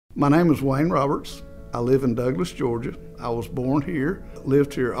My name is Wayne Roberts. I live in Douglas, Georgia. I was born here,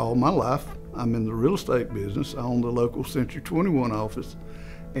 lived here all my life. I'm in the real estate business. I own the local Century 21 office,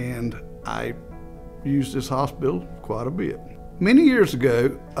 and I use this hospital quite a bit. Many years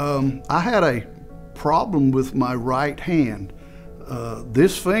ago, I had a problem with my right hand.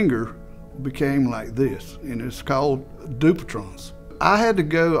 This finger became like this, and it's called Dupuytren's. I had to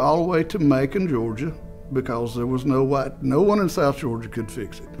go all the way to Macon, Georgia, because there was no one in South Georgia could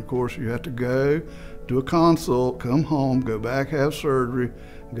fix it. Of course, you have to go, do a consult, come home, go back, have surgery,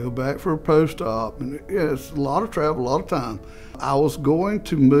 go back for a post-op, and it's a lot of travel, a lot of time. I was going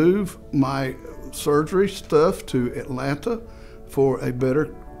to move my surgery stuff to Atlanta for a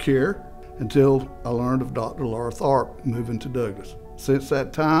better care until I learned of Dr. Laura Tharp moving to Douglas. Since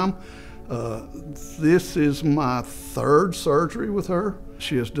that time, this is my third surgery with her.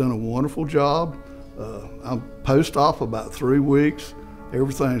 She has done a wonderful job. I'm post-op about 3 weeks.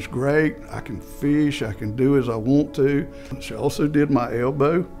 Everything's great. I can fish, I can do as I want to. She also did my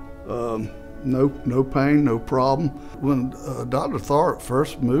elbow. No pain, no problem. When Dr. Tharp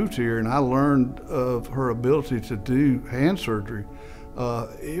first moved here and I learned of her ability to do hand surgery,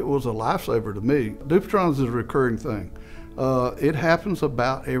 it was a lifesaver to me. Dupuytren's is a recurring thing. It happens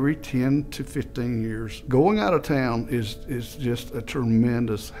about every 10 to 15 years. Going out of town is just a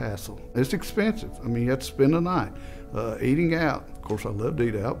tremendous hassle. It's expensive. I mean, you have to spend the night. Eating out, of course I love to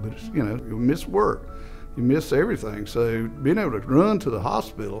eat out, but it's, you miss work. You miss everything. So being able to run to the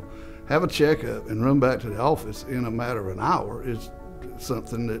hospital, have a checkup, and run back to the office in a matter of an hour is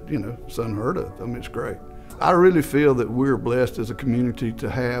something that, it's unheard of. I mean, it's great. I really feel that we're blessed as a community to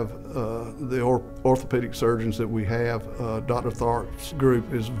have the orthopedic surgeons that we have. Dr. Tharp's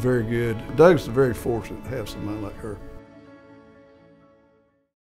group is very good. Doug's very fortunate to have somebody like her.